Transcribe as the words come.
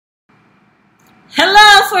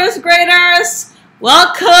Hello, first graders!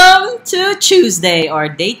 Welcome to Tuesday or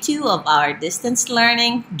day 2 of our distance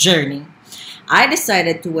learning journey. I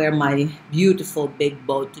decided to wear my beautiful big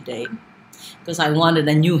bow today because I wanted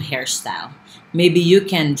a new hairstyle. Maybe you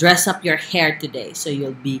can dress up your hair today so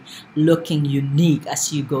you'll be looking unique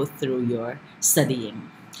as you go through your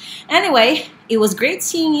studying. Anyway, it was great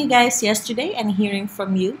seeing you guys yesterday and hearing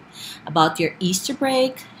from you about your Easter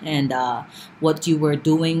break and what you were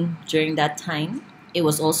doing during that time. It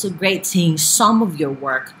was also great seeing some of your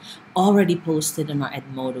work already posted on our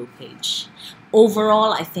Edmodo page.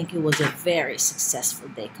 Overall, I think it was a very successful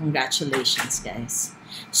day. Congratulations, guys.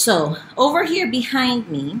 So, over here behind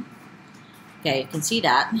me, okay, you can see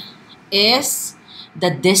that, is the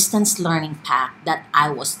distance learning pack that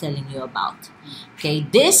I was telling you about. Okay,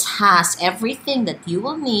 this has everything that you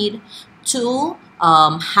will need to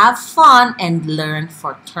have fun and learn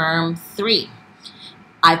for term 3.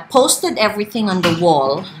 I posted everything on the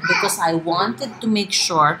wall because I wanted to make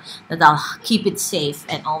sure that I'll keep it safe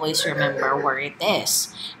and always remember where it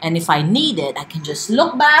is. And if I need it, I can just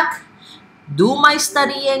look back, do my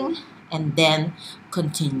studying, and then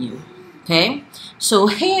continue. Okay, so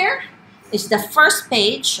here is the first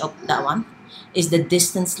page of that one is the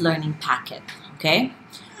distance learning packet. Okay,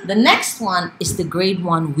 the next one is the grade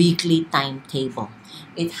 1 weekly timetable.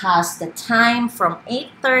 It has the time from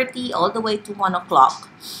 8:30 all the way to 1 o'clock.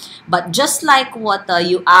 But just like what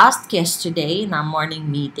you asked yesterday in our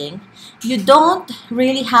morning meeting, you don't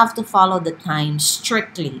really have to follow the time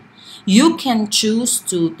strictly. You can choose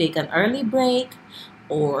to take an early break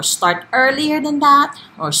or start earlier than that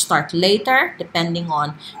or start later depending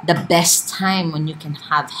on the best time when you can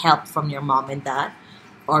have help from your mom and dad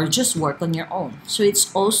or just work on your own. So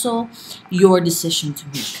it's also your decision to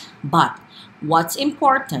make. But what's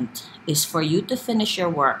important is for you to finish your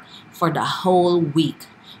work for the whole week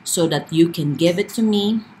so that you can give it to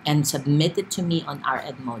me and submit it to me on our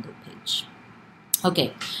Edmodo page.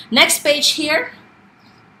 Okay, next page here.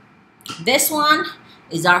 This one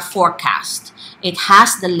is our forecast. It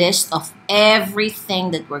has the list of everything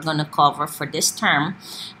that we're going to cover for this term,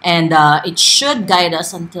 and it should guide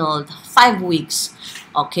us until 5 weeks,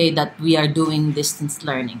 okay, that we are doing distance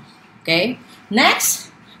learning. Okay, next,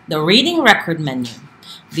 the reading record menu.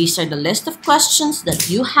 These are the list of questions that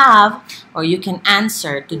you have or you can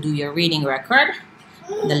answer to do your reading record.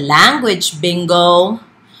 The language bingo,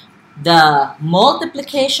 the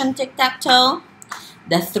multiplication tic-tac-toe,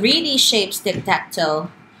 the 3D shapes tic-tac-toe,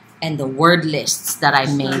 and the word lists that I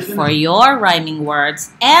made for your rhyming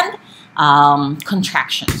words and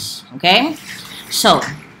contractions. Okay, so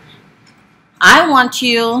I want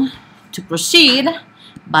you to proceed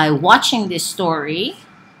by watching this story.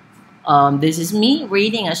 This is me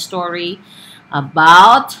reading a story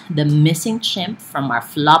about the missing chimp from our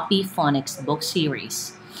Floppy Phonics book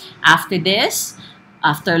series. After this,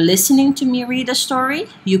 after listening to me read a story,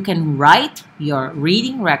 you can write your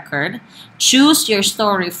reading record, choose your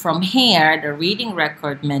story from here, the reading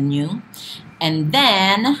record menu, and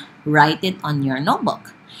then write it on your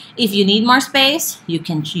notebook. If you need more space, you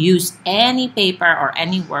can use any paper or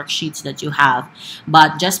any worksheets that you have,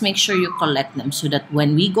 but just make sure you collect them so that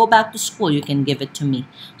when we go back to school, you can give it to me.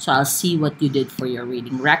 So I'll see what you did for your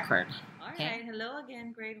reading record. Okay. All right, hello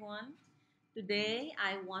again, grade 1. Today,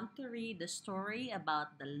 I want to read the story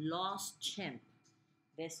about the lost chimp.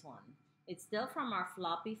 This one. It's still from our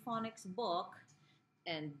Floppy Phonics book,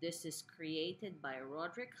 and this is created by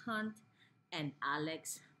Roderick Hunt and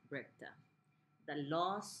Alex Brichta. The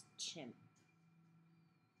Lost Chimp.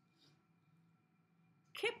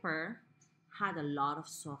 Kipper had a lot of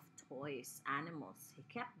soft toys, animals. He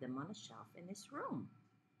kept them on a shelf in his room.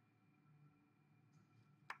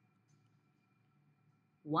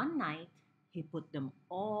 One night, he put them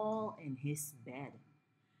all in his bed.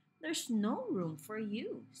 "There's no room for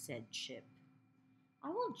you," said Chip. "I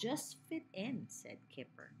will just fit in," said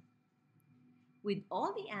Kipper. "With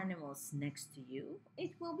all the animals next to you,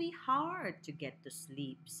 it will be hard to get to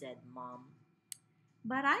sleep," said Mom.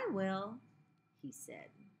 "But I will," he said.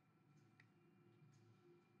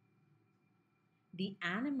 The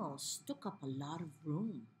animals took up a lot of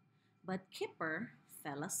room, but Kipper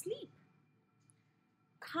fell asleep.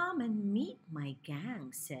 "Come and meet my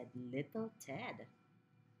gang," said little Ted.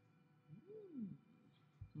 Mm,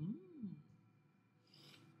 mm.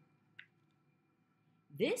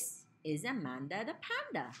 "This is Amanda the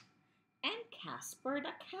panda and Casper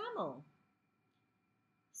the camel,"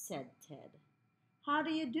 said Ted. "How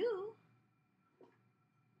do you do,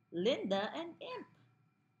 Linda and Imp?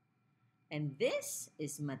 And this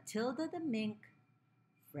is Matilda the mink,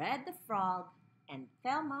 Fred the frog, and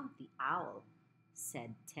Thelma the owl,"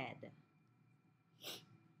 said Ted.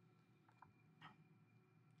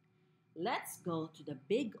 Let's go to the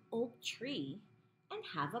big oak tree and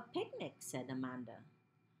have a picnic, said Amanda.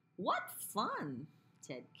 What fun,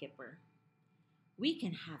 said Kipper. We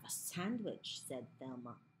can have a sandwich, said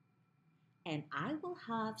Thelma. And I will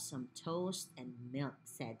have some toast and milk,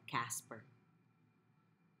 said Casper.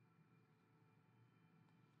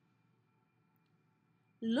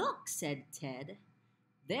 Look, said Ted,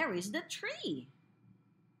 there is the tree.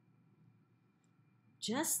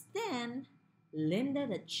 Just then, Linda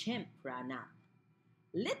the chimp ran up.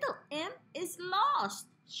 Little Imp is lost,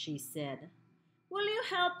 she said. Will you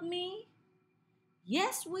help me?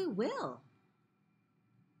 Yes, we will.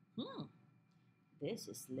 This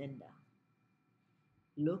is Linda,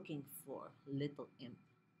 looking for Little Imp.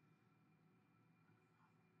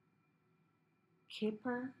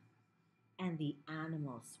 Kipper and the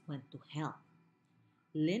animals went to help.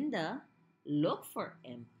 Linda looked for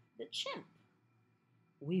Imp the chimp.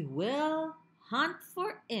 We will hunt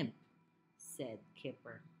for Imp, said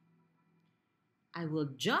Kipper. I will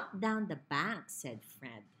jump down the bank, said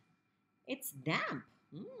Fred. It's damp.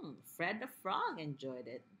 Fred the frog enjoyed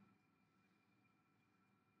it.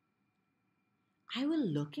 I will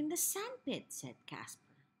look in the sandpit, said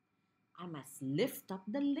Casper. I must lift up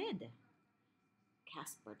the lid.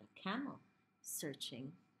 Casper the camel,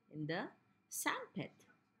 searching in the sandpit.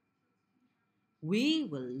 We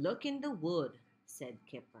will look in the wood, said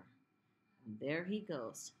Kipper. And there he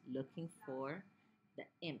goes, looking for the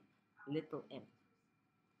imp, Little Imp.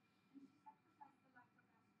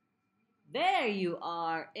 There you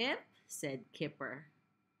are, Imp, said Kipper.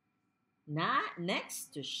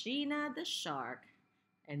 Next to Sheena the shark.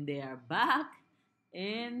 And they are back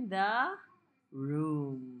in the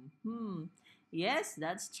room. Yes,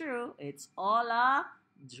 that's true. It's all a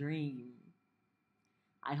dream.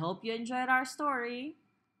 I hope you enjoyed our story.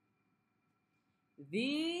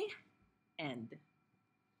 The end.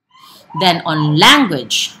 Then on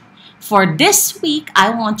language. For this week, I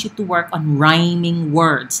want you to work on rhyming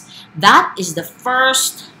words. That is the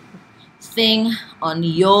first thing on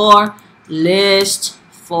your list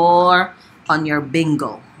on your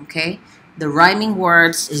bingo, okay? The rhyming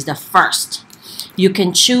words is the first. You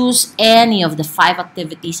can choose any of the 5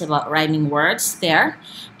 activities about rhyming words there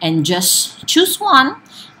and just choose one.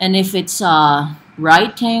 And if it's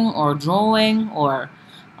writing or drawing or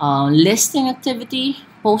listing activity,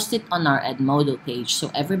 post it on our Edmodo page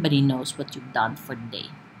so everybody knows what you've done for the day.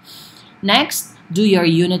 Next, do your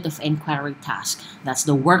unit of inquiry task. That's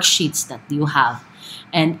the worksheets that you have.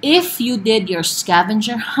 And if you did your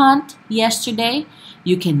scavenger hunt yesterday,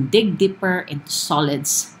 you can dig deeper into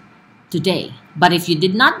solids today. But if you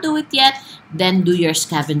did not do it yet, then do your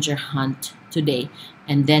scavenger hunt today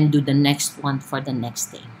and then do the next one for the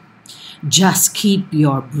next day. Just keep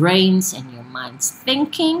your brains and your minds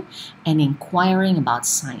thinking and inquiring about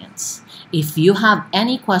science. If you have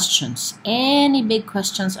any questions, any big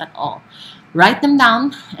questions at all, write them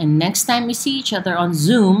down, and next time we see each other on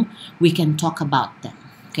Zoom, we can talk about them.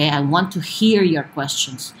 Okay, I want to hear your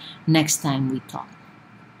questions next time we talk.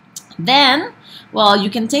 Then, well, you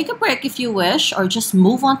can take a break if you wish, or just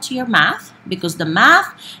move on to your math, because the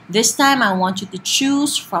math, this time I want you to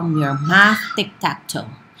choose from your math tic-tac-toe.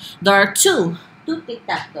 There are two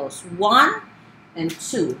tic-tac-toes, 1 and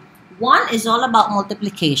 2. One is all about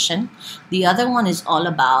multiplication. The other one is all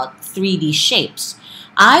about 3D shapes.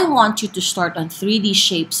 I want you to start on 3D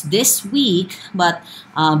shapes this week, but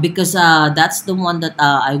because that's the one that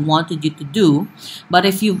I wanted you to do. But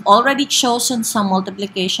if you've already chosen some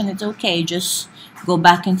multiplication, it's okay. Just go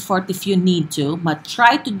back and forth if you need to, but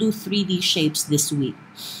try to do 3D shapes this week.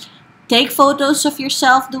 Take photos of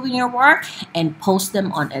yourself doing your work and post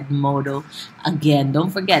them on Edmodo. Again, don't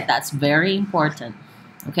forget, that's very important.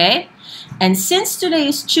 Okay? And since today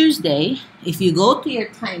is Tuesday, if you go to your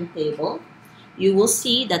timetable, you will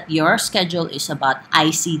see that your schedule is about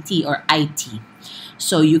ICT or IT.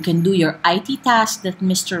 So you can do your IT task that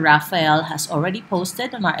Mr. Raphael has already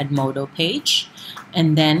posted on our Edmodo page.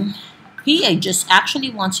 And then he just actually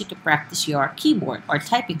wants you to practice your keyboard or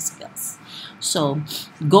typing skills. So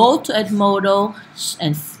go to Edmodo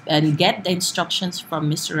and get the instructions from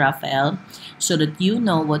Mr. Raphael so that you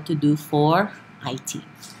know what to do for IT.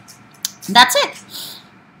 That's it.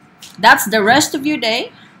 That's the rest of your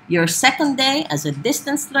day. Your second day as a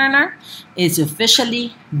distance learner is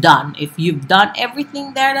officially done. If you've done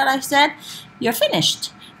everything there that I said, you're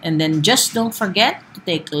finished. And then just don't forget to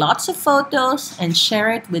take lots of photos and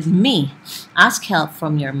share it with me. Ask help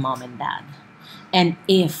from your mom and dad. And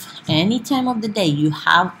if any time of the day you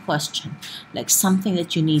have question, like something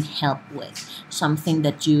that you need help with, something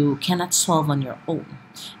that you cannot solve on your own,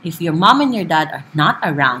 if your mom and your dad are not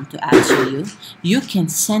around to answer you, you can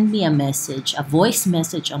send me a message, a voice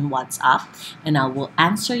message on WhatsApp, and I will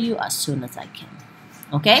answer you as soon as I can.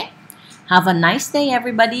 Okay? Have a nice day,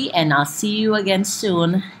 everybody, and I'll see you again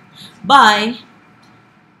soon. Bye.